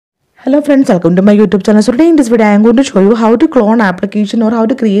Hello friends, welcome to my YouTube channel. So today in this video I am going to show you how to clone application or how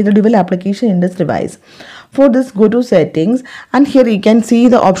to create a dual application in this device. For this, go to settings and here you can see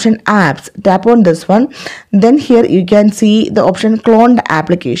the option apps. Tap on this one. Then here you can see the option cloned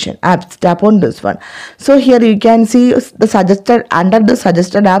application apps. Tap on this one. So here you can see the suggested, under the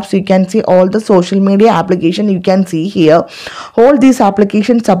suggested apps you can see all the social media application. You can see here all these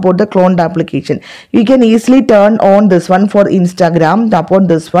applications support the cloned application. You can easily turn on this one for Instagram. Tap on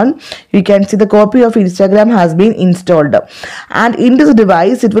this one. You can see the copy of Instagram has been installed, and in this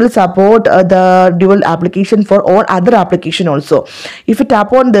device it will support the dual application for all other application also. If you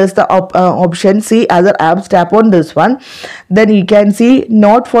tap on this, the option see other apps, tap on this one, then you can see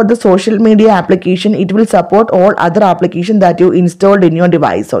not for the social media application, it will support all other application that you installed in your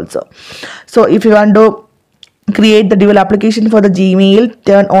device also. So if you want to create the dual application for the Gmail,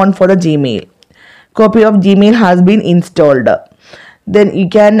 turn on for the Gmail. Copy of Gmail has been installed. Then you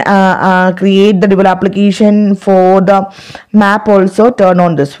can create the dual application for the map also, turn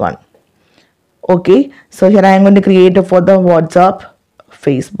on this one. Okay, so here I am going to create for the WhatsApp,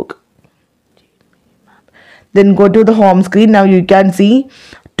 Facebook. Then go to the home screen. Now you can see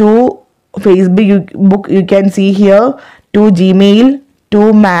to Facebook, you can see here, to Gmail,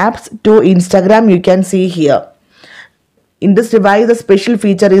 to Maps, to Instagram, you can see here. In this device, the special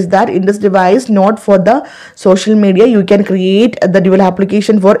feature is that in this device, not for the social media, you can create the dual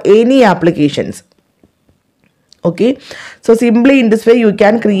application for any applications. Okay, so simply in this way you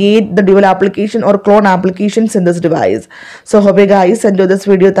can create the dual application or clone applications in this device. So hope you guys enjoy this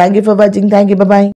video. Thank you for watching. Thank you. Bye bye.